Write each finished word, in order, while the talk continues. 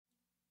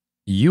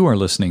You are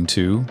listening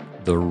to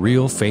the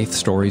Real Faith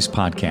Stories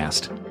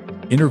podcast,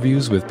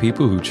 interviews with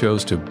people who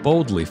chose to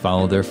boldly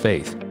follow their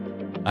faith.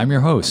 I'm your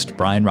host,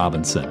 Brian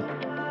Robinson.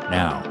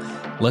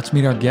 Now, let's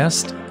meet our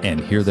guest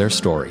and hear their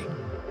story.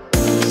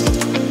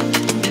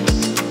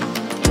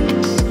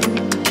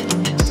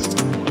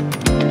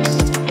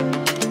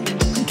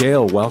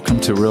 Gail, welcome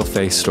to Real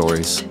Faith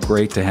Stories.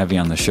 Great to have you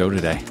on the show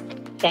today.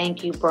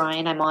 Thank you,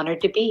 Brian. I'm honored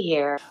to be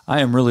here.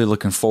 I am really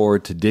looking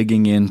forward to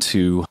digging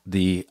into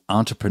the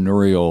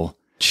entrepreneurial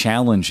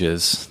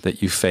challenges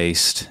that you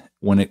faced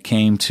when it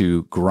came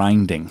to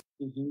grinding.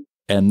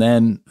 And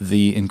then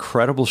the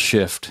incredible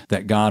shift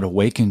that God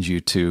awakened you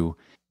to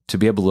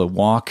be able to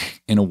walk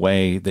in a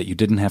way that you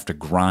didn't have to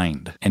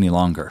grind any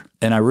longer.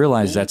 And I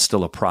realize that's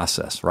still a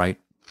process, right?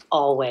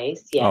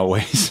 Always, yes.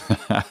 Always.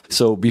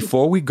 So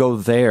before we go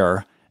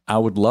there, I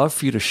would love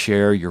for you to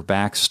share your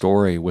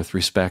backstory with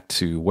respect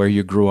to where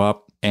you grew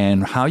up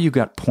and how you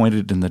got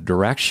pointed in the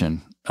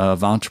direction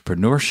of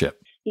entrepreneurship.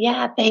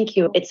 Yeah, thank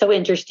you. It's so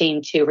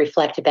interesting to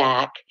reflect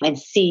back and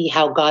see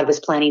how God was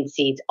planting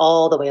seeds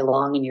all the way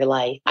along in your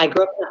life. I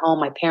grew up in a home.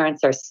 My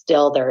parents are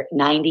still, they're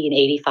 90 and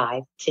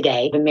 85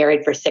 today. I've been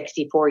married for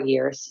 64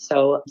 years.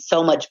 So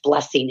much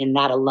blessing in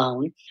that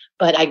alone.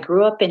 But I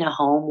grew up in a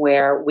home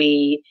where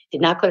we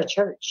did not go to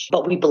church,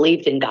 but we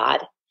believed in God.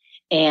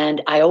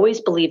 And I always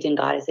believed in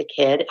God as a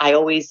kid. I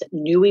always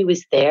knew He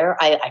was there.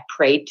 I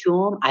prayed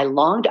to Him. I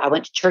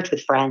went to church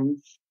with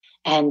friends.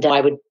 And I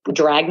would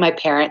drag my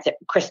parents at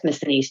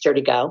Christmas and Easter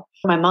to go.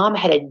 My mom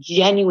had a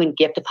genuine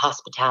gift of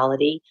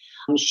hospitality.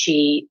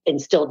 She,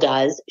 and still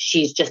does,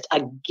 she's just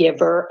a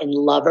giver and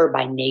lover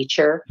by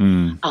nature.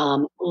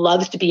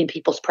 Loves to be in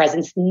people's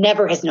presence,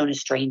 never has known a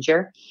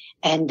stranger.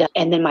 And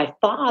then my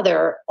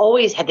father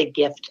always had the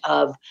gift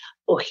of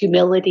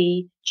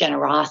humility,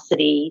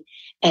 generosity,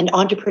 and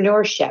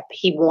entrepreneurship.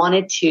 He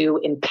wanted to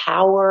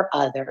empower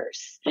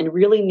others and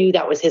really knew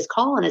that was his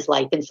call in his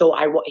life. And so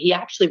he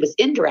actually was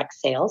in direct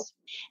sales.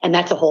 And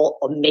that's a whole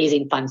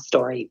amazing, fun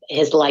story,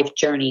 his life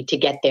journey to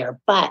get there.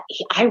 But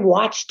I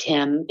watched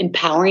him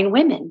empowering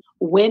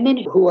women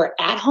who are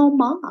at-home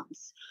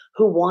moms,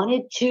 who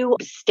wanted to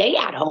stay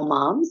at-home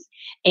moms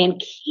and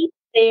keep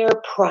their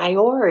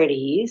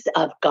priorities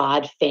of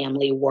God,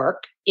 family,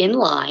 work in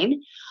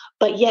line,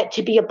 but yet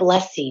to be a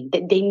blessing,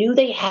 that they knew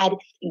they had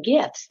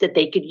gifts that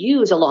they could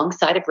use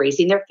alongside of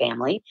raising their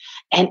family.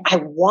 And I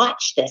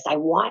watched this. I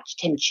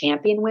watched him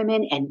champion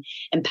women and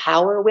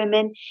empower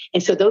women.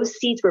 And so those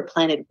seeds were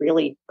planted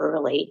really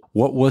early.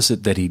 What was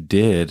it that he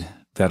did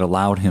that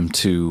allowed him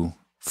to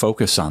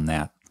focus on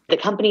that? The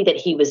company that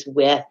he was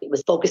with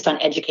was focused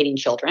on educating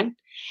children.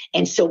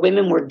 And so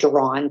women were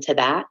drawn to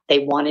that. They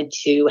wanted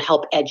to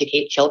help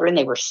educate children.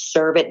 They were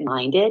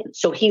servant-minded.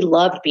 So he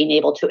loved being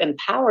able to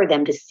empower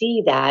them to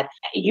see that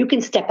you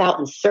can step out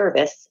in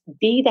service,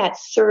 be that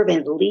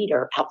servant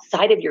leader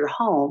outside of your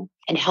home,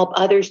 and help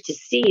others to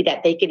see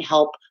that they can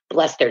help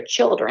bless their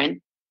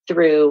children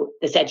through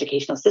this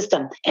educational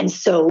system. And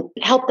so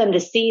help them to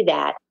see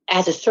that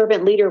as a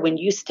servant leader, when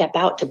you step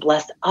out to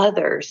bless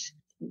others,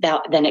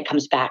 then it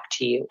comes back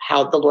to you,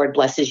 how the Lord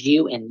blesses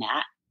you in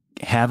that.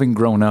 Having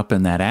grown up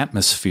in that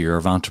atmosphere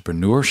of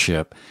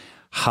entrepreneurship,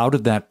 how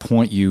did that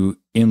point you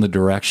in the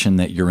direction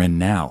that you're in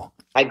now?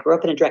 I grew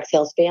up in a direct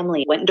sales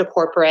family, went into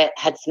corporate,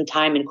 had some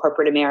time in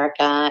corporate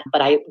America,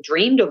 but I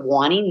dreamed of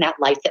wanting that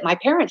life that my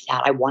parents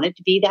had. I wanted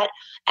to be that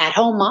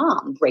at-home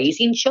mom,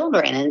 raising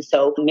children. And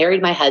so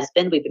married my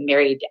husband. We've been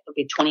married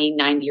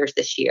 29 years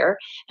this year,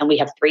 and we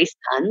have 3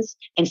 sons.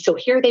 And so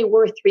here they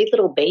were, 3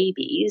 little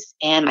babies.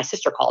 And my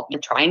sister called me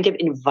trying to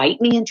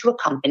invite me into a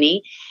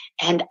company.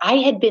 And I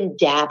had been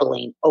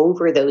dabbling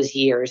over those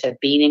years of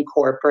being in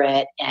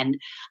corporate. And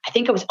I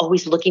think I was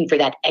always looking for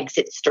that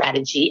exit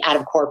strategy out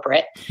of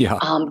corporate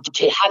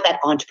to have that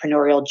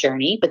entrepreneurial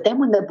journey. But then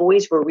when the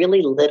boys were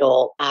really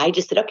little, I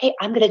just said, okay,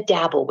 I'm going to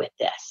dabble with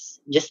this,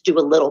 just do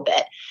a little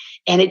bit.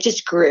 And it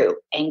just grew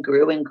and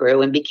grew and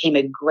grew and became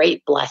a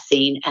great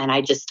blessing. And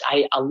I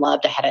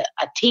loved, I had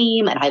a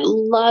team, and I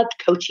loved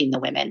coaching the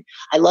women.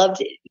 I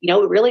loved,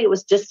 really it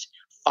was just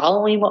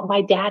following what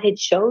my dad had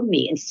showed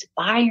me,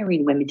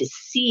 inspiring women to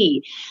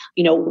see,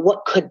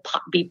 what could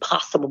be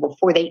possible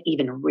before they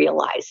even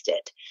realized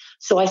it.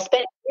 So I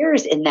spent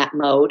years in that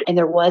mode, and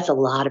there was a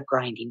lot of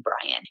grinding,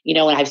 Brian.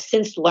 And I've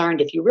since learned,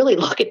 if you really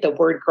look at the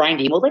word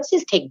grinding, well, let's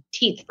just take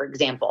teeth, for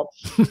example.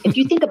 If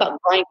you think about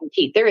grinding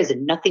teeth, there is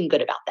nothing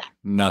good about that.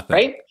 Nothing.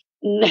 Right?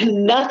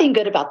 Nothing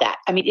good about that.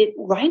 I mean,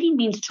 grinding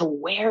means to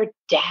wear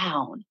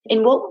down.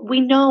 And what we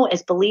know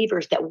as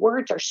believers, that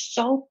words are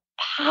so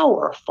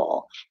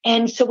powerful.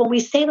 And so when we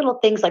say little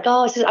things like,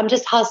 oh, I'm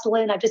just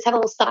hustling, I just have a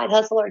little side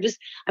hustle, or I'm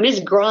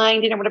just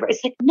grinding or whatever,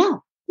 it's like,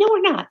 no,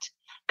 we're not.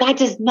 God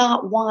does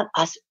not want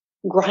us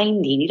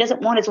grinding. He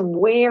doesn't want us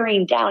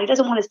wearing down. He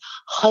doesn't want us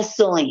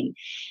hustling.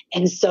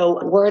 And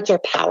so words are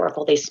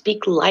powerful. They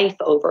speak life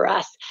over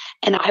us.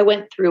 And I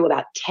went through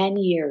about 10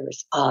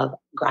 years of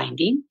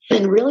grinding.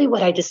 And really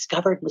what I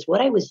discovered was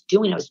what I was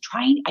doing.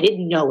 I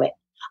didn't know it.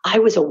 I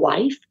was a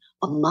wife,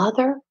 a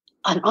mother,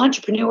 an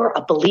entrepreneur,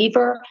 a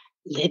believer,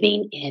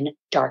 living in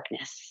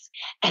darkness.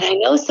 And I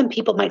know some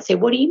people might say,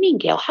 what do you mean,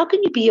 Gail? How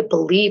can you be a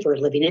believer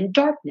living in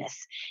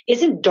darkness?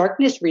 Isn't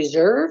darkness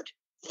reserved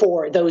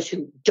for those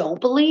who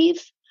don't believe?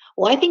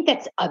 Well, I think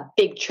that's a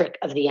big trick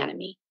of the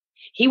enemy.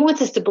 He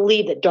wants us to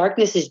believe that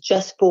darkness is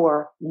just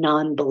for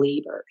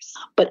non-believers.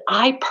 But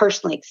I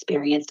personally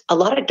experienced a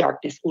lot of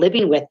darkness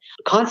living with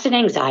constant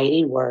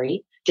anxiety and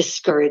worry,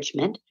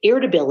 discouragement,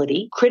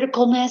 irritability,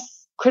 critical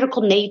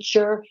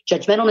nature,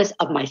 judgmentalness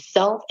of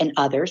myself and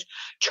others,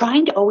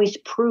 trying to always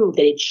prove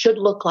that it should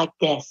look like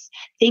this.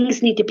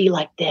 Things need to be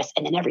like this,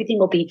 and then everything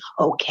will be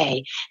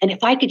okay. And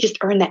if I could just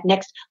earn that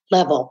next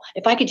level,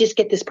 if I could just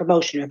get this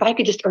promotion, or if I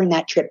could just earn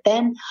that trip,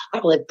 then I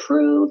will have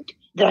proved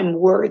that I'm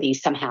worthy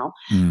somehow.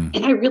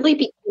 And I really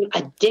became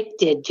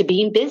addicted to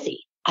being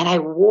busy. And I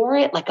wore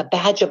it like a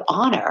badge of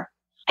honor.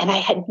 And I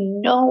had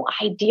no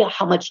idea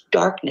how much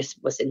darkness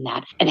was in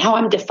that. And how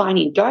I'm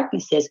defining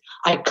darkness is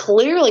I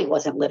clearly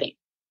wasn't living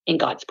in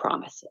God's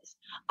promises.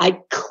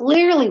 I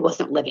clearly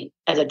wasn't living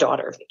as a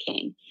daughter of the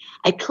King.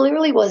 I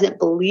clearly wasn't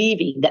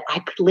believing that I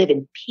could live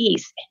in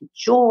peace and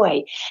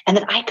joy and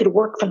that I could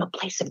work from a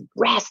place of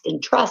rest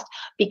and trust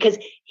because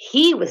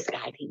He was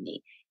guiding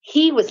me.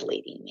 He was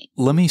leading me.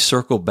 Let me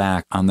circle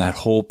back on that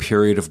whole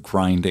period of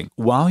grinding.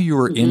 While you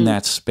were in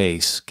that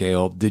space,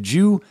 Gail, did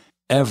you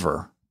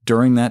ever,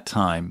 during that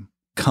time,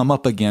 come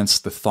up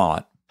against the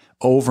thought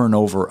over and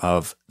over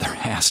of, there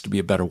has to be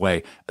a better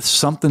way.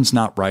 Something's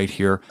not right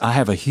here. I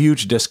have a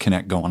huge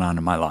disconnect going on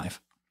in my life.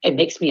 It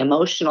makes me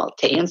emotional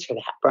to answer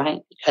that,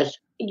 Brian, because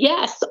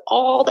yes,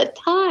 all the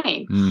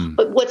time.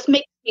 But what's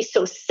making me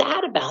so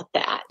sad about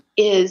that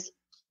is,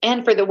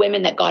 and for the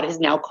women that God has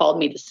now called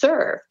me to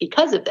serve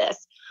because of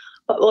this,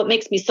 but what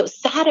makes me so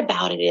sad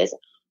about it is,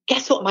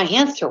 guess what my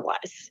answer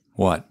was?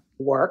 What?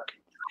 Work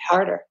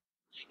harder.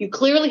 You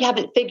clearly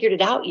haven't figured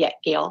it out yet,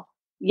 Gail.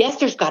 Yes,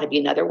 there's got to be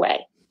another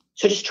way.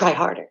 So just try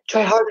harder.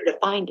 Try harder to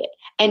find it.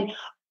 And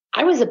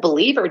I was a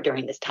believer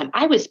during this time.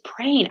 I was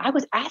praying. I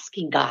was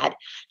asking God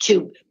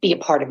to be a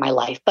part of my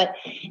life. But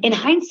in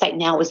hindsight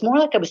now, it was more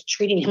like I was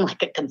treating Him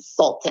like a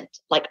consultant.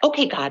 Like,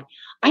 okay, God,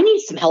 I need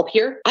some help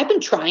here. I've been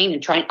trying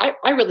and trying.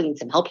 I really need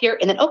some help here.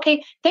 And then,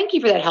 okay, thank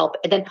you for that help.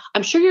 And then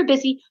I'm sure you're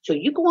busy. So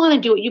you go on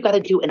and do what you got to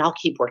do. And I'll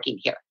keep working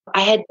here.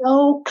 I had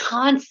no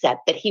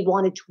concept that He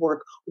wanted to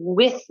work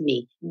with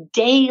me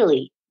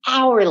daily,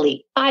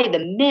 hourly, by the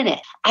minute.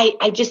 I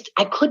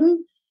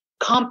couldn't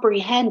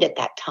comprehend at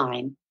that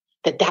time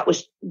that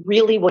was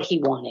really what He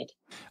wanted.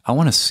 I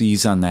want to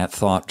seize on that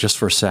thought just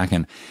for a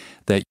second,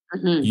 that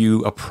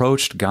you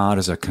approached God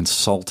as a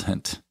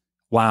consultant.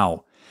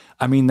 Wow.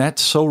 I mean, that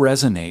so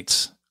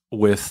resonates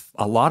with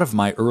a lot of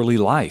my early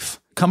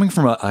life. Coming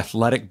from an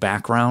athletic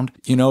background,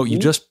 you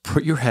just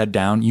put your head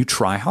down, you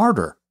try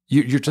harder.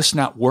 You're just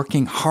not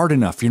working hard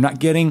enough. You're not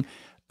getting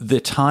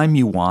the time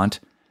you want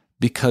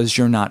because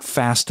you're not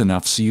fast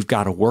enough, so you've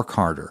got to work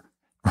harder.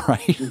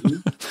 Right?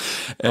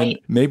 And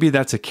maybe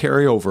that's a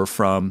carryover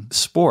from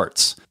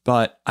sports,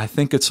 but I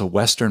think it's a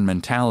Western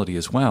mentality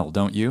as well,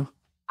 don't you?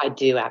 I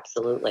do,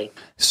 absolutely.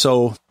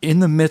 So in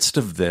the midst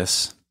of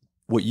this,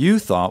 what you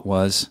thought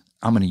was,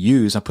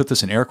 I put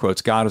this in air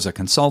quotes, God as a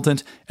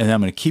consultant, and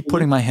I'm going to keep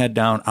putting my head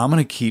down. I'm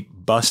going to keep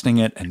busting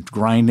it and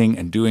grinding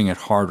and doing it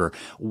harder.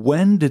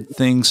 When did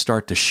things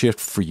start to shift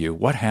for you?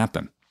 What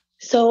happened?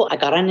 So I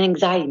got on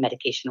anxiety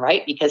medication,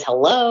 right? Because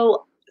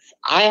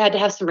I had to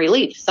have some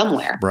relief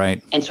somewhere.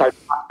 Right. And so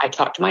I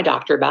talked to my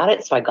doctor about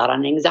it. So I got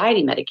on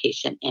anxiety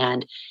medication.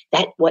 And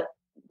what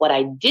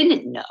I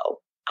didn't know,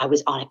 I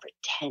was on it for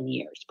 10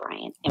 years,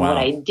 Brian. And what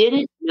I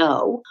didn't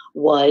know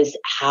was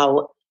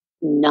how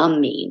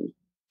numbing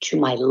to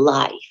my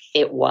life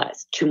it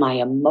was, to my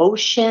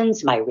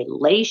emotions, my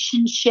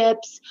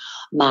relationships,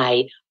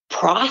 my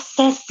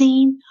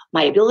processing,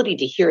 my ability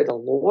to hear the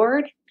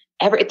Lord.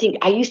 Everything.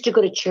 I used to go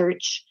to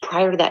church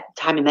prior to that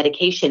time of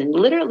medication, and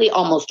literally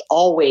almost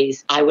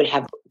always I would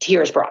have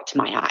tears brought to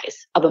my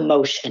eyes of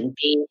emotion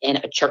being in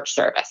a church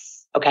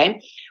service.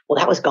 Okay. Well,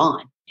 that was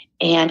gone.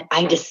 And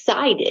I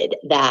decided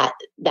that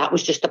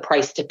was just the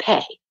price to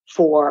pay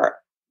for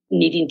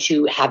needing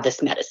to have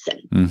this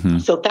medicine.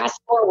 So fast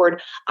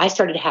forward, God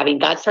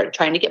started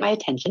trying to get my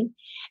attention.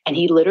 And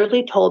He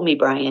literally told me,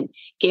 Brian,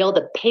 Gail,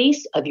 the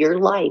pace of your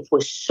life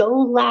was so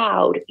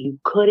loud, you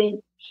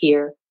couldn't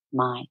hear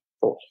my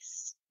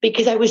voice,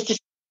 because I was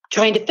just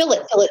trying to fill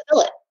it.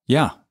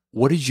 Yeah.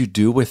 What did you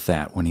do with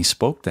that when He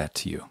spoke that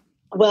to you?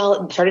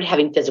 Well, I started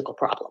having physical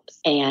problems,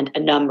 and a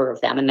number of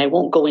them. And I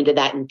won't go into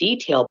that in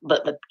detail,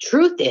 but the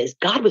truth is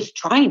God was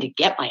trying to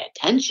get my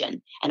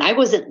attention, and I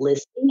wasn't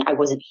listening. I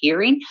wasn't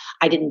hearing.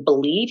 I didn't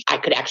believe I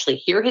could actually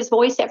hear His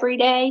voice every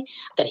day,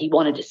 that He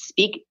wanted to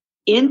speak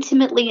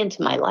intimately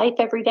into my life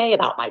every day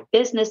about my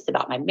business,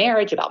 about my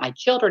marriage, about my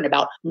children,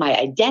 about my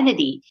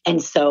identity.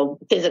 And so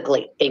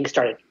physically things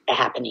started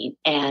happening.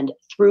 And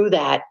through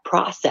that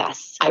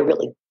process, I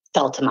really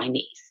fell to my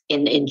knees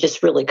in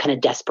just really kind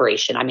of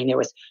desperation. I mean, there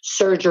was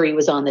surgery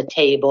was on the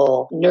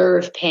table,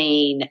 nerve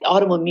pain,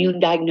 autoimmune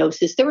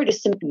diagnosis. There were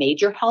just some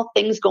major health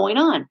things going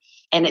on.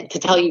 And to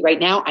tell you right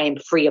now, I am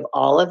free of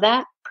all of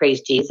that.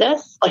 praise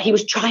Jesus, but he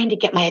was trying to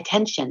get my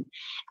attention.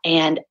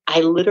 And I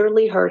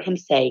literally heard him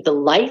say, the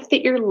life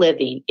that you're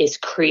living is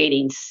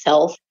creating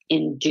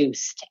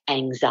self-induced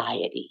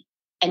anxiety.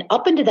 And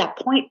up until that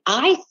point,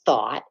 I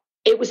thought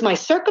it was my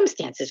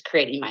circumstances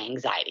creating my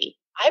anxiety.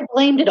 I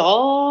blamed it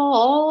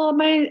all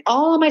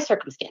on my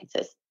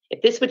circumstances.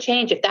 If this would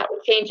change, if that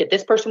would change, if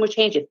this person would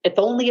change, if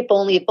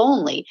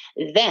only,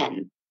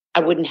 then I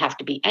wouldn't have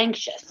to be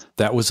anxious.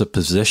 That was a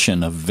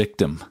position of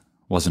victim,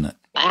 wasn't it?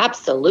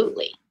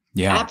 Absolutely.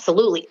 Yeah.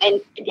 Absolutely.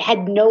 And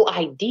had no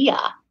idea.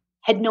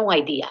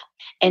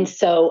 And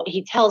so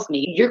he tells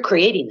me, you're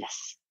creating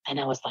this. And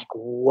I was like,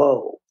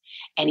 whoa.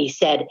 And he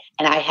said,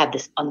 and I have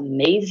this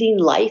amazing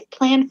life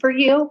plan for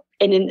you.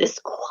 And in this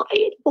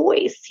quiet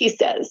voice, he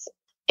says,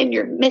 and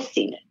you're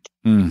missing it.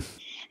 Mm.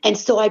 And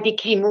so I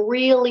became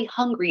really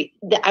hungry.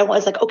 I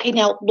was like, okay,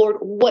 now, Lord,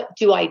 what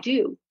do I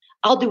do?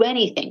 I'll do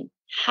anything.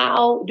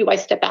 How do I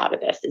step out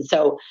of this? And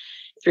so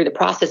through the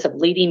process of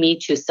leading me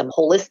to some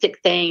holistic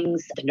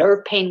things, the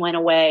nerve pain went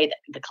away,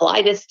 the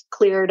colitis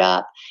cleared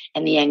up,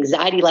 and the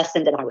anxiety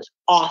lessened, and I was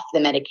off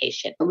the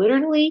medication.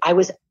 Literally, I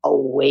was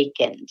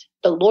awakened.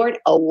 The Lord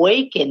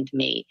awakened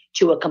me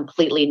to a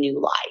completely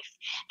new life.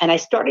 And I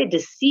started to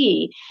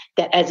see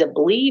that as a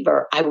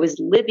believer, I was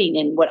living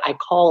in what I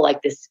call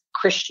like this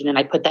Christian, and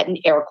I put that in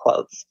air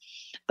quotes,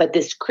 but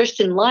this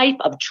Christian life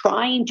of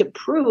trying to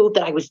prove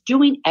that I was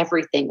doing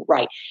everything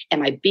right.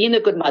 Am I being a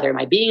good mother? Am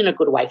I being a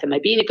good wife? Am I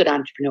being a good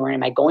entrepreneur?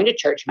 Am I going to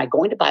church? Am I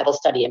going to Bible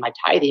study? Am I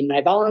tithing? Am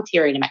I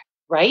volunteering?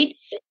 Right?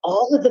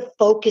 All of the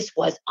focus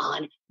was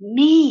on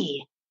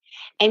me.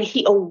 And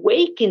he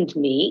awakened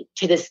me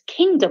to this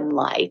kingdom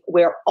life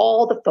where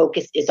all the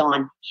focus is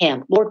on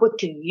him. Lord, what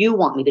do you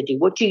want me to do?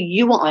 What do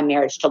you want my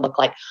marriage to look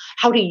like?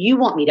 How do you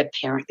want me to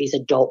parent these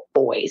adult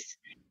boys,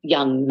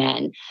 young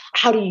men?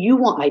 How do you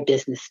want my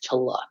business to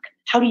look?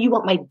 How do you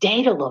want my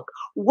day to look?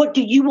 What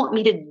do you want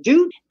me to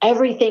do?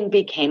 Everything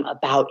became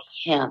about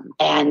him.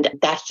 And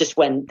that's just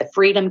when the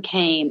freedom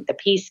came, the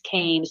peace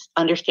came,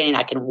 understanding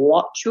I can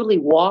truly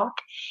walk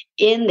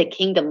in the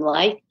kingdom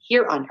life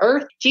here on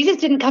earth. Jesus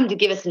didn't come to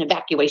give us an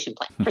evacuation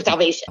plan for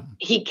salvation.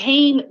 He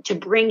came to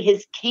bring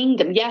his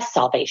kingdom. Yes,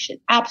 salvation,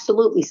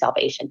 absolutely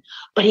salvation.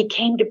 But he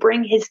came to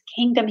bring his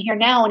kingdom here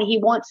now. And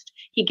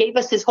he gave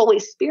us his Holy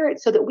Spirit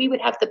so that we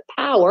would have the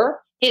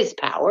power, his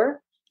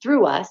power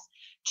through us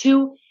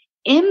to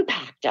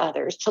impact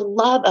others, to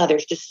love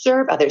others, to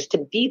serve others, to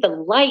be the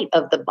light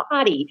of the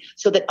body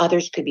so that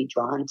others could be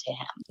drawn to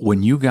him.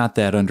 When you got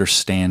that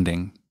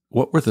understanding,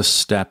 what were the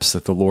steps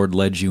that the Lord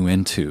led you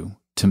into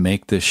to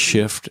make this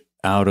shift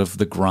out of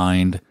the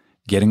grind,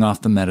 getting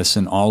off the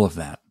medicine, all of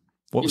that?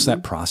 What was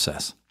that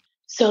process?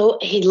 So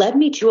he led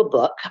me to a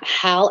book,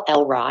 Hal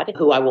Elrod,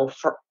 who I will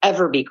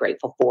forever be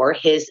grateful for,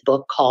 his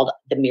book called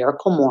The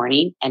Miracle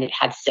Morning, and it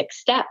had 6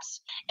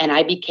 steps. And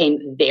I became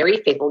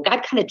very faithful.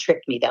 God kind of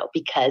tricked me, though,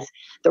 because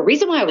the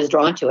reason why I was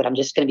drawn to it, I'm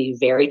just going to be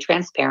very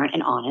transparent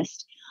and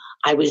honest.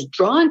 I was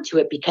drawn to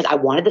it because I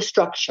wanted the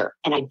structure.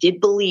 And I did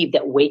believe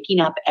that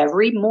waking up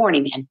every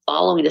morning and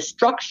following the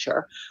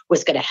structure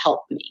was going to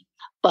help me.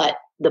 But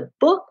the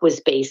book was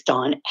based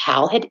on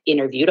Hal had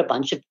interviewed a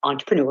bunch of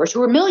entrepreneurs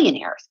who were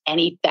millionaires. And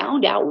he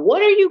found out,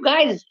 what are you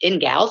guys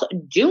and gals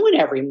doing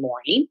every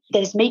morning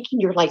that is making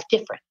your life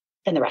different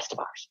than the rest of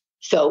ours?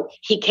 So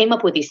he came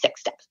up with these 6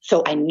 steps.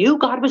 So I knew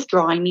God was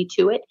drawing me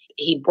to it.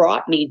 He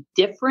brought me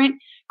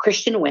different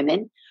Christian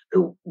women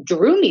who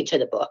drew me to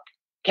the book,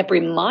 kept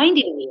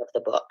reminding me of the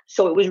book.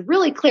 So it was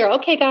really clear.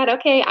 Okay, God,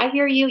 okay, I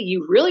hear you.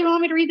 You really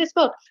want me to read this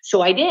book?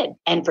 So I did.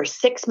 And for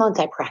 6 months,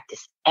 I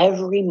practiced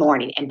every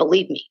morning. And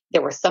believe me,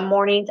 there were some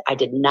mornings I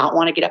did not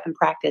want to get up and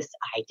practice.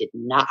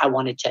 I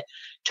wanted to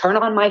turn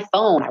on my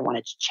phone. I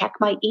wanted to check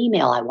my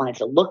email. I wanted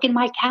to look in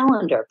my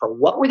calendar for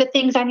what were the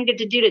things I needed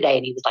to do today.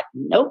 And he was like,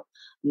 nope,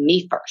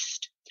 me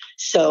first.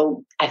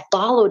 So I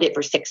followed it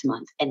for 6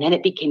 months. And then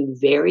it became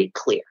very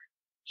clear.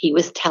 He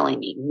was telling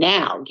me,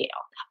 now,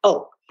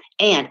 Gail,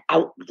 and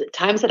the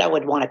times that I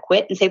would want to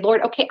quit and say,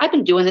 Lord, okay, I've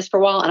been doing this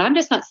for a while and I'm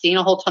just not seeing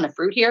a whole ton of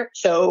fruit here.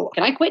 So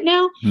can I quit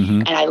now?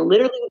 Mm-hmm. And I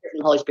literally would hear from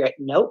the Holy Spirit,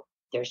 nope,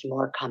 there's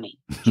more coming.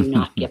 Do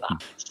not give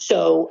up.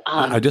 So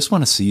I just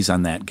want to seize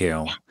on that,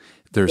 Gail.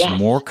 There's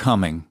more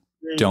coming.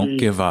 Mm-hmm. Don't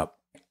give up.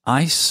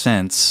 I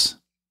sense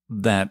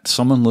that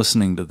someone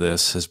listening to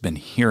this has been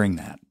hearing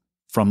that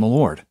from the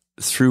Lord.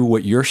 Through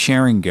what you're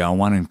sharing, Gail, I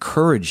want to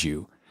encourage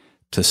you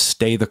to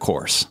stay the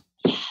course.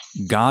 Yes.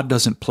 God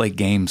doesn't play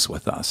games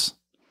with us.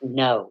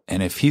 No.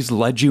 And if he's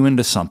led you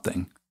into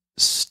something,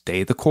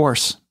 stay the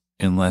course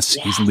unless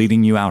he's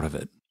leading you out of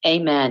it.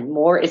 Amen.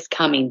 More is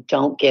coming.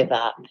 Don't give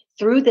up.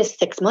 Through this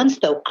 6 months,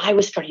 though, I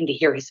was starting to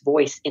hear his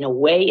voice in a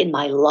way in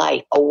my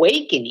life,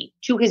 awakening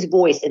to his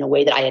voice in a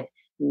way that I had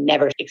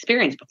never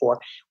experienced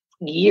before,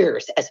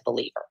 years as a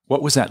believer.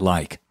 What was that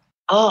like?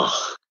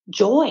 Oh,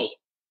 joy.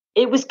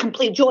 It was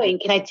complete joy.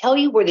 And can I tell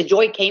you where the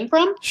joy came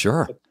from?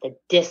 Sure. The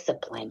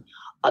discipline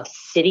of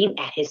sitting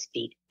at his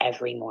feet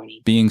every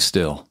morning. Being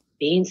still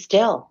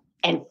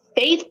and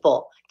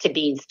faithful to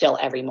being still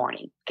every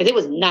morning, because it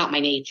was not my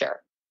nature.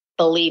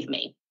 Believe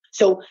me,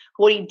 So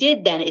what he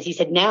did then is he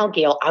said, now,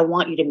 Gail, I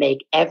want you to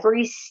make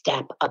every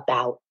step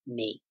about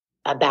me,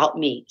 about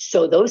me.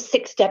 So those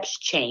 6 steps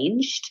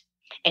changed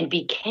and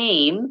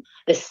became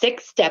the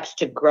 6 steps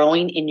to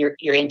growing in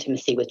your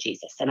intimacy with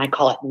Jesus. And I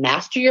call it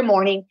master your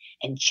morning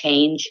and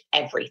change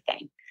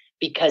everything,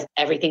 because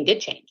everything did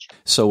change.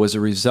 So as a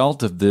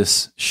result of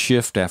this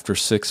shift after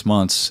 6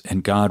 months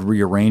and God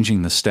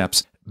rearranging the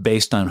steps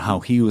based on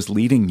how he was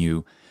leading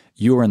you,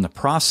 you are in the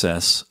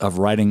process of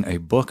writing a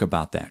book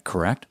about that,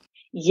 correct?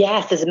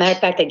 Yes. As a matter of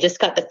fact, I just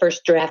got the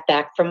first draft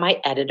back from my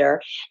editor.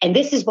 And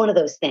this is one of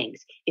those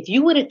things. If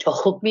you would have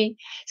told me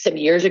some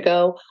years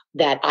ago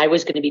that I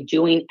was going to be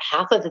doing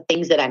half of the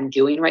things that I'm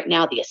doing right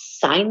now, the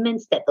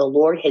assignments that the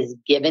Lord has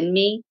given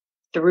me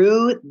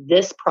through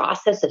this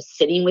process of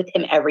sitting with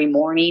him every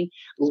morning,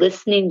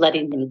 listening,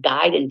 letting him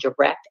guide and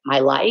direct my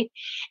life,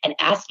 and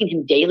asking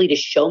him daily to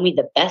show me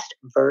the best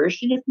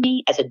version of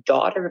me as a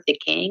daughter of the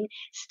King,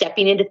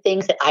 stepping into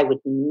things that I would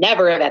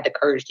never have had the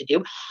courage to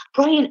do.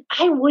 Brian,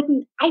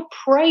 I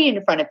pray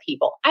in front of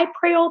people. I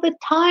pray all the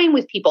time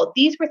with people.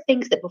 These were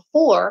things that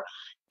before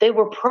they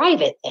were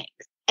private things.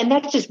 And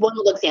that's just one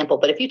little example.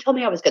 But if you told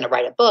me I was going to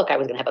write a book, I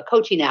was going to have a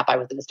coaching app, I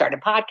was going to start a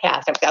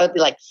podcast, I would be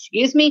like,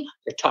 excuse me,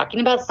 you're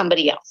talking about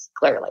somebody else,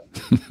 clearly.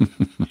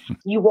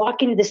 You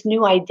walk into this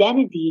new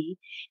identity,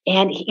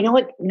 and you know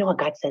what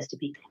God says to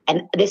me?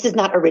 And this is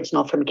not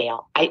original from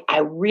Gail. I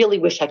really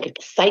wish I could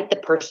cite the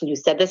person who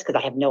said this, because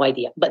I have no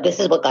idea. But this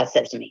is what God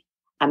says to me.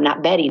 I'm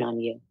not betting on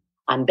you.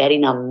 I'm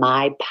betting on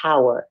my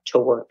power to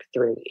work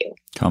through you.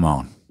 Come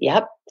on.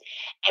 Yep.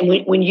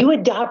 And when you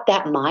adopt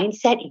that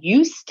mindset,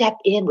 you step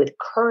in with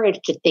courage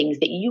to things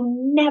that you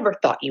never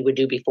thought you would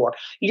do before.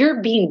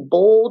 You're being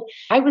bold.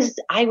 I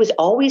was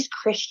always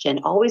Christian,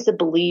 always a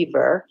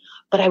believer,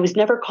 but I was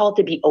never called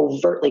to be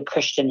overtly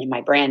Christian in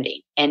my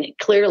branding. And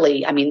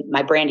clearly, I mean,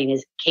 my branding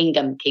is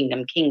kingdom,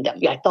 kingdom, kingdom.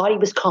 I thought he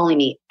was calling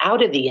me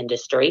out of the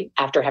industry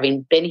after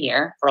having been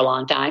here for a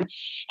long time.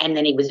 And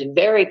then he was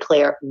very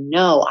clear,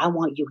 no, I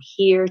want you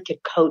here to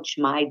coach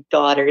my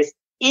daughters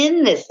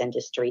in this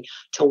industry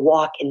to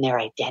walk in their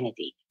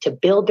identity, to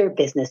build their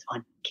business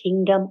on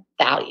kingdom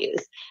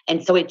values.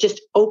 And so it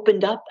just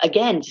opened up,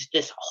 again, just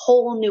this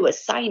whole new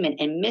assignment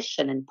and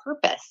mission and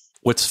purpose.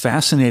 What's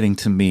fascinating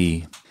to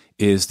me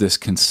is this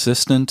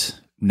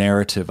consistent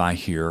narrative I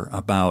hear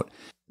about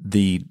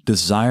the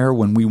desire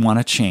when we want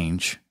to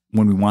change,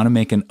 when we want to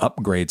make an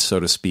upgrade, so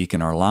to speak,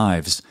 in our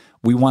lives,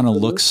 we want to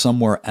look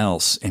somewhere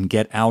else and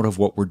get out of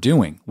what we're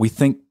doing. We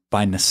think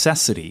by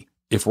necessity,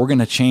 if we're going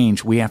to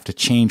change, we have to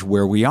change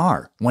where we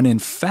are. When in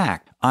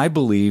fact, I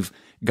believe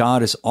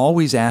God is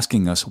always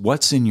asking us,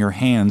 what's in your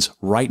hands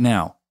right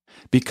now?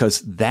 Because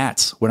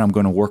that's what I'm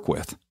going to work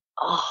with.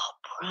 Oh,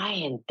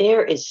 Brian,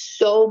 there is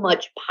so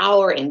much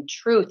power and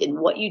truth in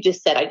what you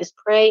just said. I just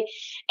pray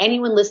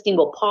anyone listening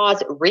will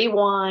pause,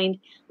 rewind,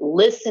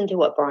 listen to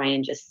what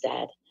Brian just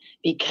said.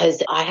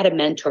 Because I had a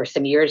mentor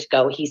some years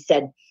ago. He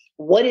said,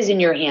 what is in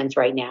your hands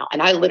right now?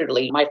 And I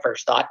literally, my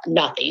first thought,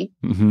 nothing.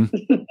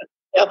 Mm-hmm.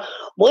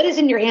 What is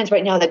in your hands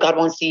right now that God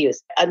wants to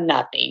use?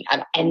 Nothing.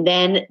 And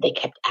then they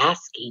kept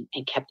asking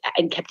and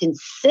kept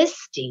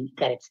insisting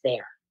that it's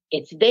there.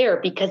 It's there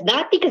because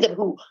not because of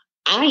who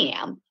I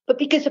am, but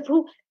because of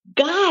who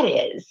God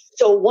is.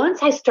 So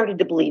once I started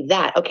to believe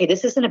that, okay,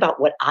 this isn't about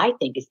what I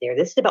think is there.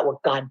 This is about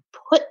what God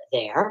put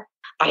there.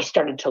 I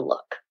started to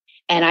look,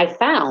 and I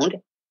found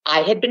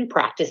I had been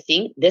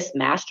practicing this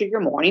master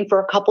your morning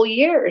for a couple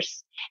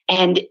years.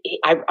 And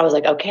I was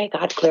like, okay,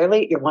 God,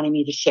 clearly you're wanting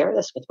me to share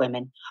this with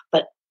women,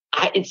 but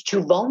it's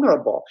too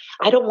vulnerable.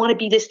 I don't want to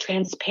be this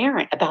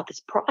transparent about this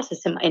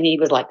process. And he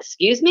was like,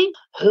 excuse me,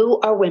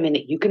 who are women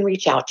that you can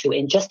reach out to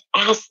and just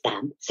ask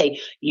them, say,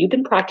 you've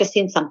been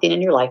practicing something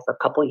in your life for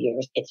a couple of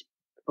years. It's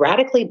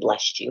radically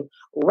blessed you,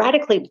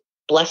 radically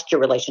blessed your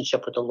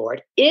relationship with the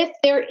Lord. If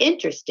they're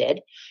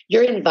interested,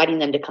 you're inviting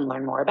them to come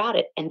learn more about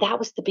it. And that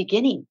was the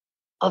beginning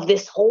of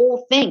this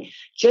whole thing.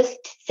 Just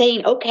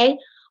saying, okay,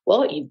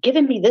 well, you've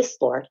given me this,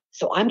 Lord,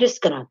 so I'm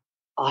just going to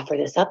offer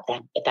this up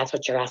then, if that's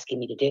what you're asking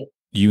me to do.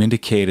 You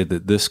indicated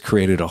that this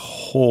created a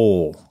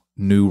whole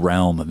new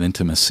realm of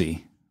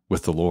intimacy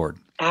with the Lord.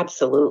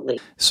 Absolutely.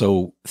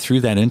 So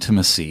through that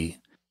intimacy,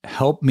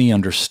 help me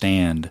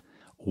understand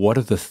what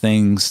are the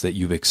things that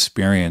you've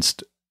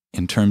experienced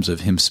in terms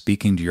of him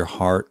speaking to your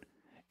heart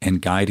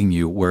and guiding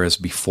you, whereas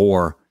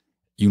before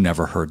you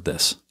never heard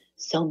this?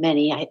 So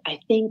many. I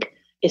think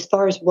as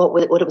far as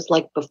what it was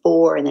like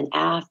before and then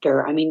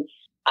after, I mean,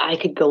 I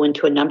could go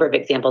into a number of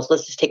examples.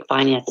 Let's just take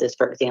finances,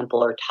 for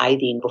example, or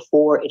tithing.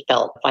 Before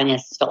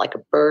finances felt like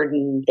a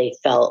burden. They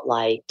felt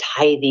like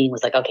tithing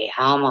was like, okay,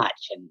 how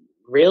much? And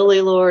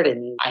really, Lord,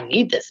 and I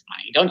need this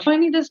money. Don't I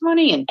need this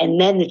money? And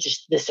then there's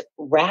just this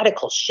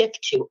radical shift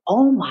to,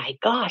 oh my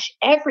gosh,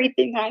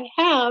 everything I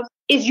have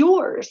is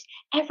yours.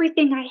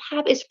 Everything I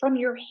have is from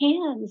your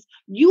hands.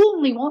 You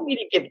only want me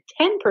to give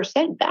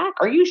 10% back.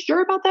 Are you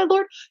sure about that,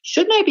 Lord?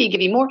 Shouldn't I be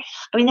giving more?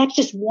 I mean, that's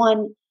just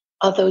one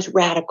of those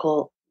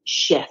radical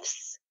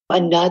shifts.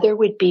 Another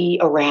would be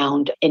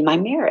around in my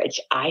marriage.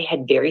 I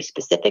had very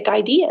specific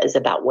ideas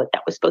about what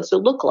that was supposed to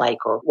look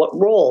like or what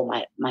role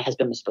my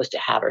husband was supposed to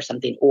have or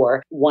something.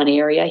 Or one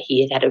area,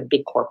 he had a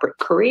big corporate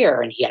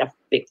career and he had a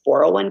big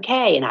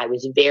 401k. And I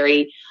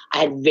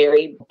had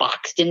very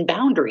boxed in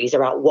boundaries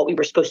about what we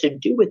were supposed to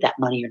do with that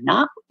money or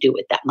not do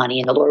with that money.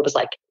 And the Lord was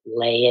like,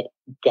 lay it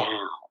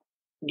down.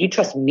 Do you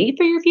trust me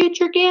for your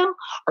future, Gail?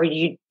 Or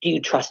do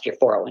you trust your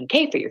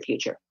 401k for your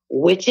future?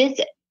 Which is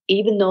it?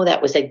 Even though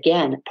that was,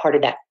 again, part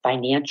of that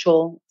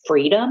financial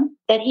freedom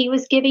that he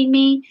was giving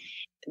me,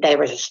 there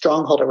was a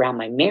stronghold around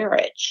my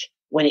marriage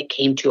when it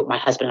came to my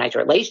husband and I's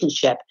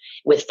relationship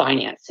with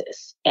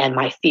finances and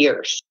my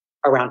fears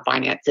around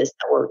finances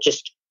that were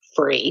just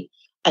free.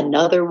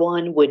 Another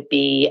one would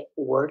be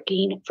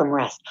working from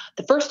rest.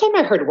 The first time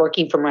I heard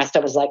working from rest, I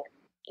was like,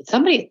 did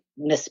somebody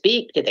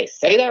misspeak? Did they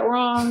say that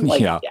wrong?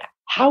 Yeah.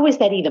 How is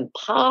that even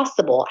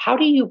possible? How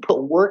do you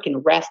put work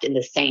and rest in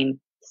the same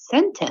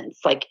sentence?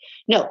 Like,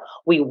 no,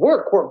 we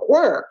work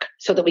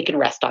so that we can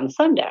rest on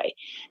Sunday.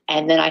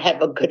 And then I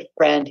have a good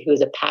friend who is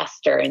a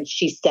pastor, and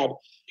she said,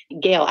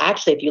 Gail,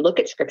 actually, if you look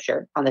at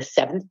scripture, on the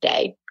seventh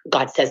day,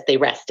 God says they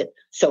rested.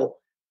 So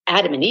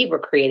Adam and Eve were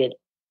created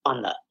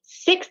on the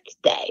sixth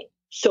day.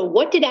 So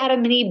what did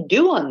Adam and Eve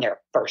do on their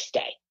first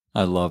day?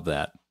 I love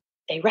that.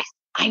 They rested.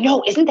 I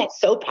know. Isn't that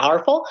so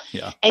powerful?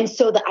 Yeah. And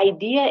so the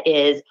idea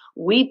is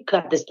we've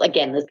got this,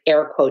 again, this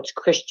air quotes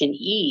Christian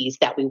ease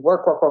that we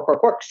work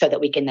so that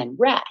we can then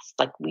rest.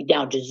 Like we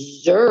now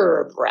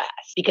deserve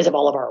rest because of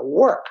all of our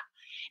work.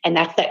 And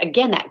that's that,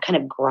 again, that kind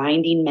of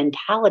grinding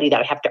mentality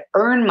that I have to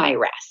earn my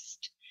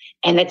rest.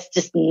 And that's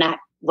just not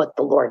what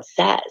the Lord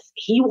says.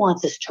 He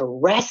wants us to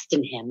rest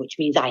in him, which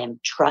means I am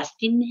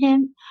trusting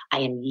him. I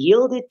am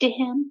yielded to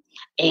him.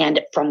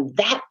 And from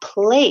that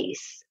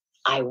place,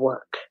 I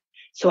work.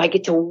 So I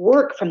get to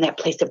work from that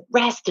place of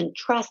rest and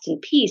trust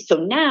and peace. So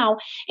now,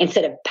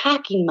 instead of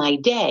packing my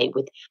day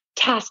with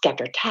task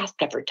after task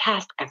after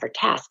task after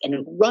task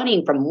and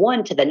running from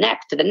one to the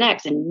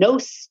next and no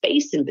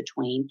space in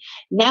between,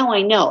 now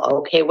I know,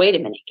 okay, wait a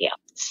minute, Gail,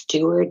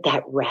 steward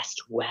that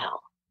rest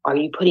well. Are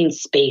you putting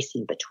space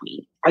in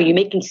between? Are you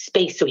making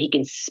space so he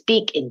can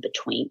speak in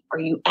between? Are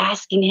you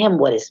asking him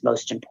what is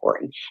most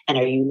important? And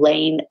are you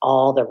laying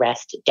all the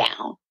rest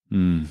down?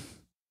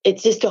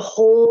 It's just a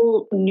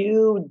whole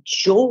new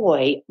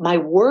joy. My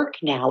work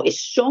now is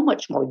so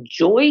much more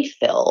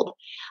joy-filled.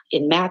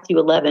 In Matthew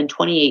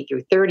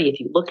 11:28-30,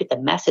 if you look at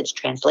the Message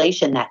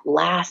translation, that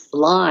last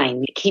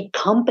line, keep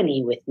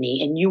company with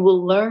me and you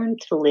will learn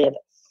to live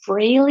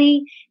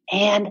freely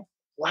and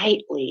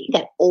lightly.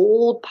 That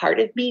old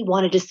part of me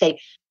wanted to say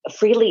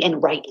freely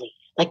and rightly.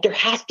 Like there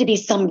has to be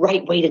some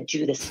right way to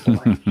do this,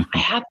 Lord. I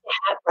have to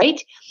have,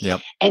 right?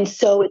 Yep. And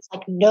so it's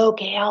like, no,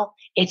 Gail,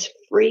 it's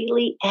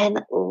freely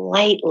and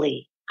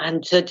lightly.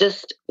 It's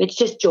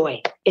just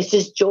joy. It's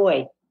just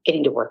joy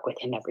getting to work with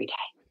him every day.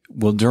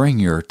 Well, during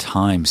your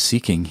time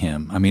seeking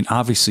him, I mean,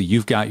 obviously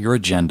you've got your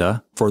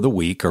agenda for the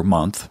week or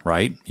month,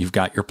 right? You've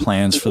got your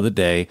plans for the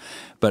day,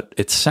 but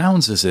it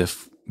sounds as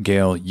if,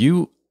 Gail,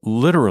 you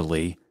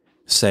literally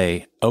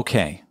say,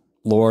 okay,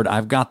 Lord,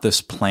 I've got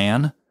this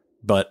plan,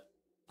 but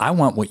I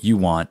want what you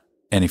want.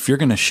 And if you're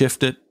going to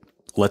shift it,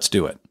 let's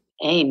do it.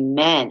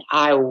 Amen.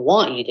 I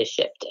want you to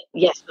shift it.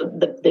 Yes.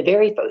 The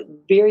very,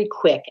 very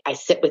quick, I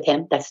sit with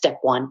him. That's step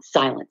one,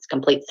 silence,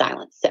 complete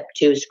silence. Step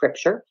two is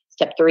scripture.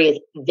 Step three is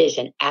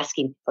vision,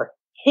 asking for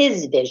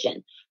his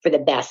vision for the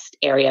best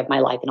area of my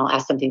life. And I'll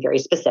ask something very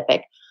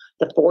specific.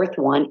 The fourth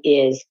one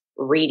is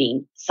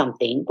reading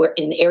something where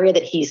in the area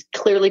that he's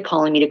clearly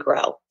calling me to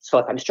grow. So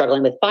if I'm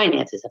struggling with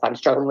finances, if I'm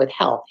struggling with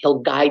health, he'll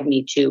guide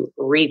me to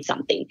read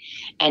something.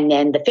 And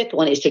then the fifth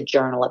one is to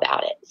journal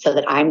about it so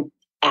that I'm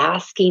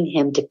asking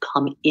him to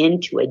come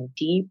into a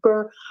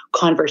deeper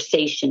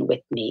conversation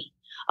with me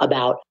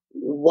about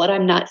what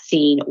I'm not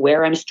seeing,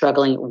 where I'm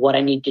struggling, what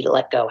I need to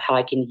let go, how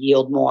I can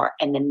yield more.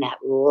 And then that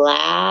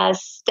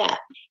last step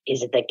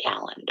is the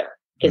calendar,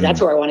 because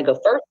that's where I want to go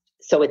first.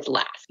 So it's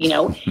last,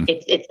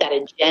 it's that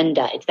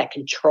agenda, it's that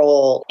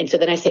control. And so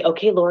then I say,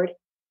 okay, Lord,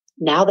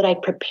 now that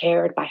I've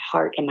prepared my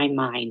heart and my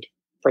mind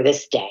for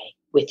this day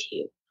with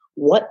you,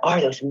 what are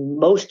those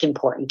most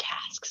important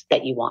tasks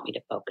that you want me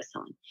to focus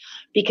on?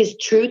 Because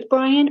truth,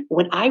 Brian,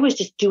 when I was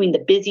just doing the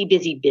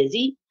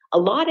busy, a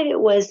lot of it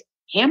was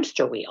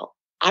hamster wheel.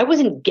 I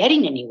wasn't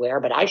getting anywhere,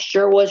 but I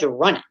sure was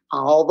running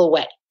all the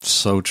way.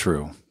 So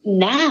true.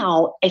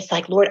 Now it's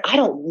like, Lord, I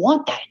don't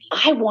want that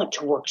anymore. I want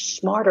to work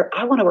smarter.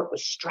 I want to work with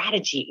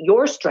strategy,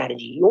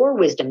 your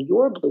wisdom,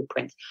 your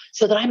blueprints,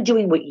 so that I'm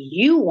doing what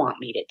you want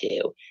me to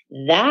do.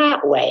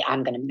 That way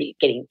I'm going to be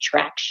getting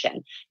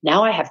traction.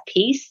 Now I have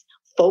peace,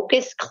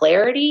 focus,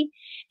 clarity,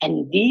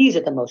 and these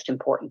are the most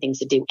important things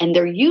to do. And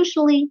they're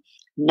usually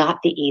not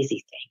the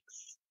easy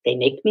things. They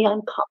make me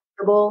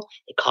uncomfortable.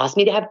 They cause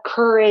me to have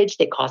courage.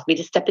 They cause me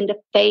to step into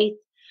faith.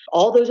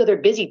 All those other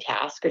busy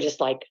tasks are just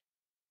like,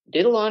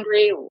 do the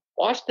laundry,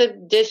 wash the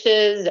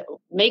dishes,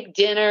 make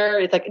dinner.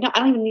 It's like, no, I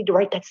don't even need to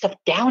write that stuff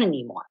down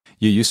anymore.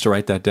 You used to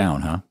write that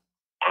down, huh?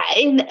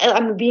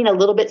 I'm being a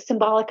little bit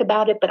symbolic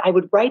about it, but I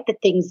would write the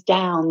things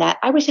down that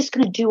I was just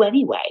going to do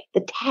anyway,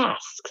 the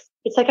tasks.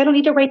 It's like, I don't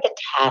need to write the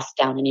tasks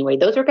down anyway.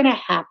 Those are going to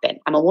happen.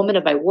 I'm a woman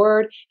of my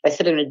word. If I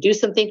said I'm going to do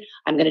something,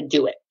 I'm going to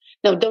do it.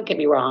 Now, don't get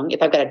me wrong.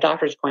 If I've got a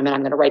doctor's appointment,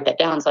 I'm going to write that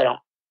down so I don't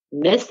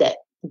miss it.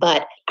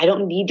 But I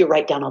don't need to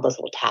write down all those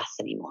little tasks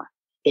anymore.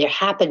 They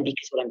happen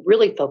because what I'm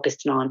really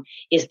focused on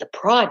is the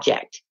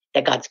project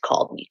that God's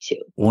called me to.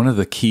 One of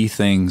the key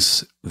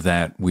things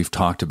that we've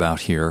talked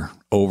about here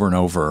over and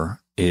over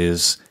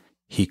is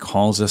he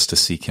calls us to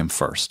seek him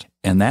first.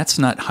 And that's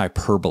not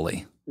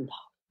hyperbole. No.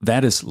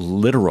 That is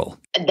literal.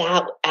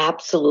 That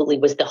absolutely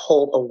was the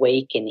whole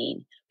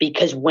awakening.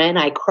 Because when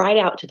I cried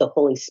out to the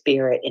Holy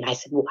Spirit and I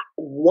said, well,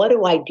 what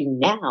do I do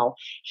now?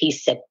 He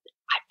said,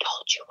 I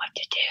told you what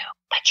to do,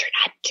 but you're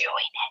not doing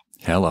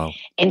it. Hello.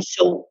 And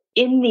so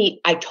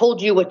I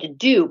told you what to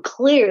do,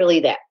 clearly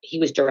that he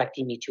was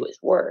directing me to his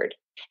word.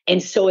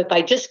 And so if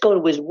I just go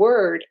to his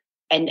word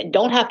and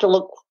don't have to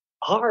look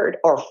hard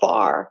or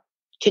far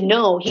to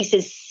know, he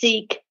says,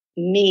 seek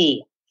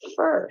me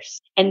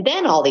first. And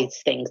then all these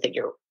things that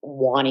you're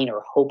wanting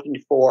or hoping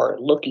for,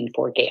 looking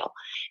for, Gail.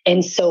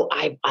 And so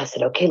I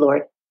said, okay,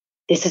 Lord,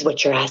 this is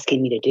what you're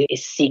asking me to do,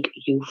 is seek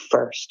you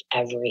first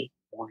every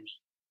morning.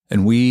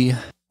 And we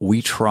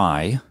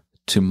try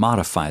to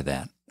modify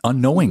that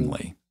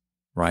unknowingly,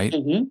 right?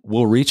 Mm-hmm.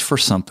 We'll reach for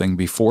something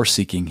before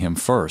seeking him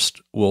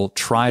first. We'll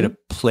try to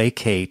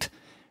placate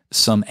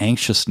some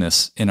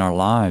anxiousness in our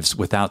lives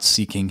without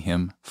seeking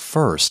him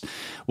first.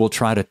 We'll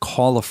try to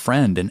call a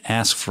friend and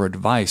ask for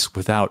advice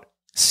without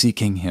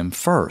seeking him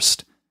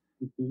first.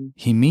 Mm-hmm.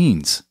 He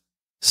means,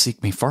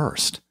 seek me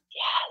first.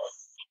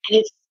 Yes.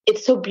 And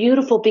it's so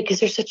beautiful because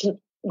there's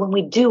when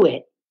we do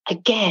it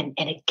again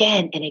and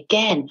again and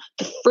again,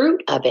 the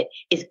fruit of it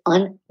is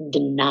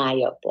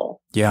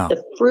undeniable. Yeah.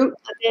 The fruit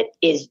of it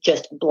is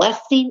just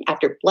blessing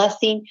after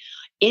blessing,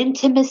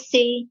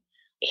 intimacy,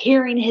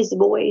 hearing his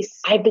voice.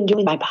 I've been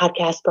doing my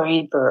podcast,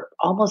 Brian, for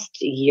almost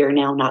a year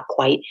now, not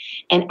quite.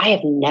 And I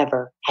have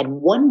never had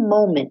one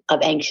moment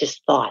of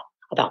anxious thought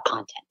about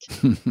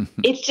content.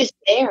 It's just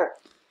there.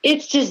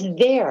 It's just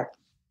there.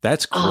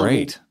 That's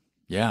great.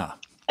 Yeah.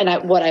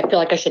 And what I feel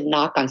like I should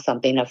knock on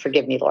something. Now,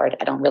 forgive me, Lord.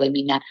 I don't really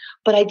mean that.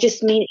 But I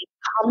just mean it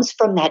comes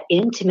from that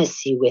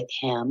intimacy with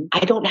him. I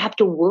don't have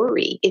to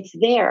worry. It's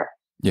there.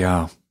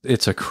 Yeah.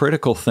 It's a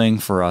critical thing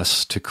for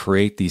us to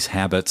create these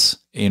habits,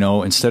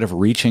 instead of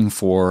reaching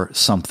for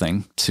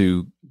something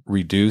to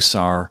reduce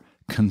our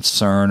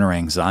concern or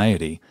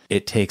anxiety.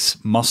 It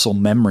takes muscle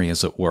memory,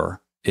 as it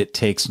were. It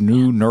takes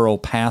new neural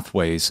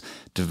pathways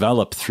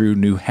developed through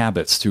new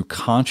habits, through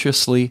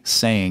consciously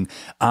saying,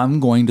 I'm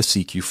going to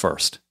seek you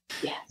first.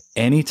 Yes.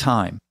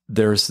 Anytime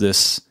there's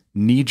this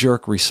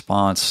knee-jerk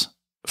response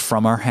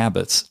from our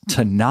habits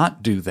to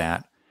not do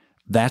that,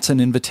 that's an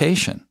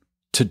invitation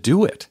to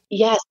do it.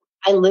 Yes.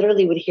 I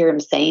literally would hear him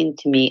saying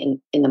to me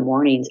in the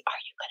mornings, are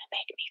you going to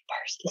make me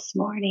first this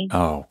morning?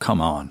 Oh,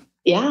 come on.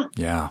 Yeah.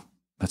 Yeah.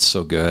 That's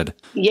so good.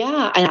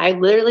 Yeah. And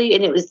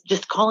and it was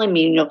just calling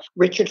me,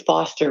 Richard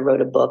Foster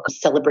wrote a book,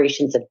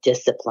 Celebrations of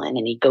Discipline,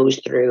 and he goes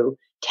through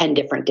 10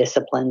 different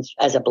disciplines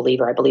as a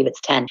believer. I believe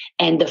it's 10.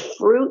 And the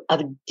fruit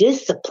of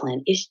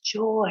discipline is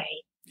joy.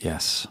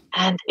 Yes.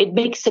 And it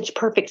makes such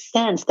perfect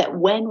sense that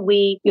when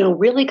we,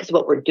 really, because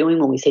what we're doing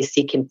when we say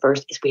seek him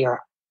first is we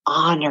are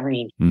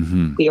honoring.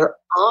 Mm-hmm. We are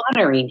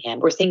honoring him.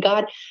 We're saying,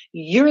 God,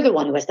 you're the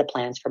one who has the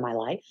plans for my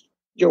life.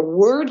 Your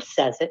word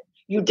says it.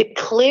 You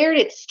declared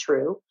it's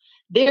true.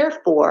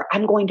 Therefore,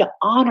 I'm going to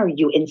honor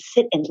you and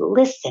sit and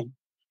listen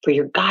for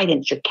your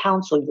guidance, your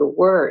counsel, your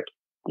word.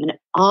 I'm going to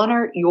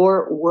honor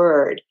your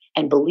word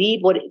and believe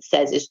what it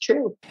says is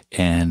true.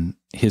 And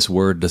his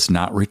word does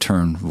not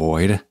return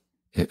void.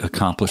 It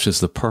accomplishes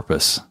the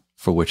purpose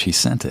for which he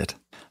sent it.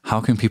 How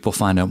can people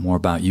find out more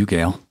about you,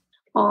 Gail?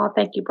 Oh,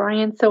 thank you,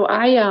 Brian. So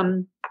I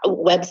a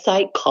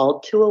website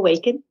called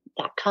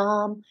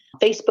toawaken.com.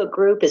 Facebook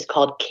group is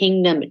called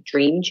Kingdom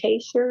Dream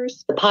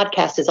Chasers. The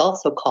podcast is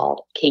also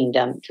called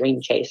Kingdom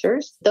Dream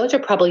Chasers. Those are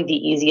probably the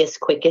easiest,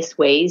 quickest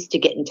ways to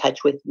get in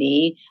touch with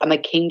me. I'm a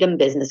kingdom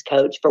business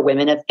coach for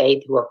women of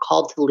faith who are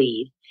called to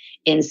lead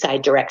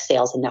inside direct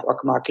sales and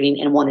network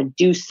marketing and want to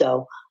do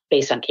so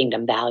based on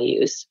kingdom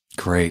values.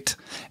 Great.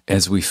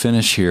 As we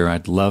finish here,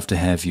 I'd love to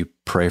have you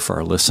pray for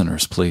our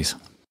listeners, please.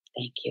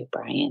 Thank you,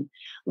 Brian.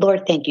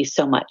 Lord, thank you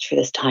so much for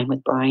this time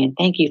with Brian.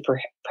 Thank you for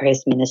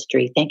his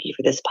ministry. Thank you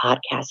for this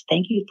podcast.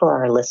 Thank you for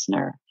our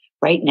listener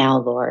right now,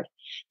 Lord.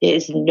 There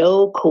is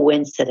no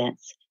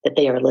coincidence that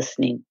they are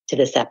listening to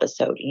this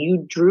episode.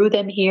 You drew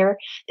them here.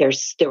 There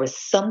was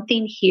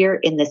something here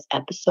in this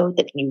episode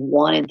that you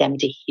wanted them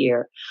to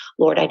hear.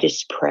 Lord, I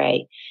just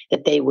pray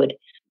that they would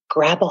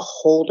grab a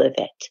hold of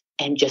it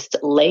and just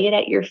lay it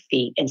at your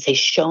feet and say,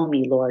 show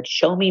me, Lord,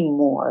 show me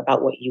more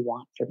about what you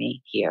want for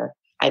me here.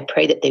 I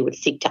pray that they would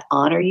seek to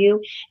honor you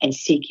and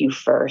seek you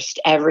first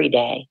every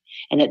day,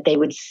 and that they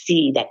would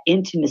see that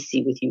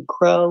intimacy with you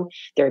grow,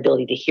 their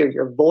ability to hear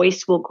your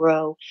voice will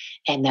grow,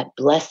 and that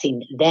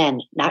blessing then,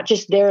 not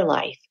just their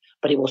life,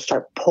 but it will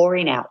start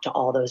pouring out to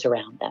all those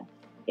around them.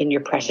 In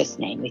your precious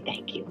name, we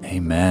thank you.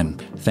 Amen.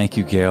 Thank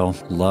you, Gail.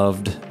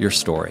 Loved your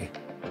story.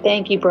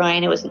 Thank you,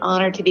 Brian. It was an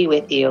honor to be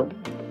with you.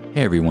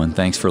 Hey, everyone.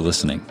 Thanks for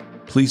listening.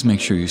 Please make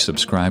sure you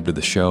subscribe to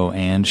the show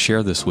and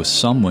share this with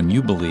someone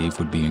you believe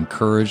would be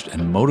encouraged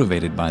and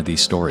motivated by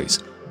these stories.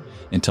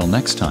 Until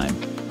next time,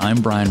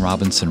 I'm Brian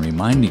Robinson,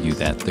 reminding you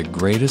that the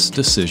greatest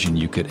decision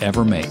you could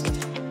ever make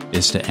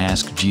is to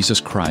ask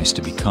Jesus Christ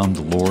to become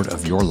the Lord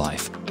of your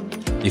life.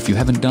 If you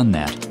haven't done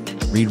that,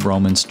 read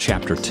Romans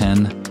chapter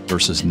 10,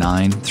 verses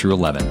 9 through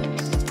 11.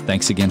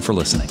 Thanks again for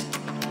listening.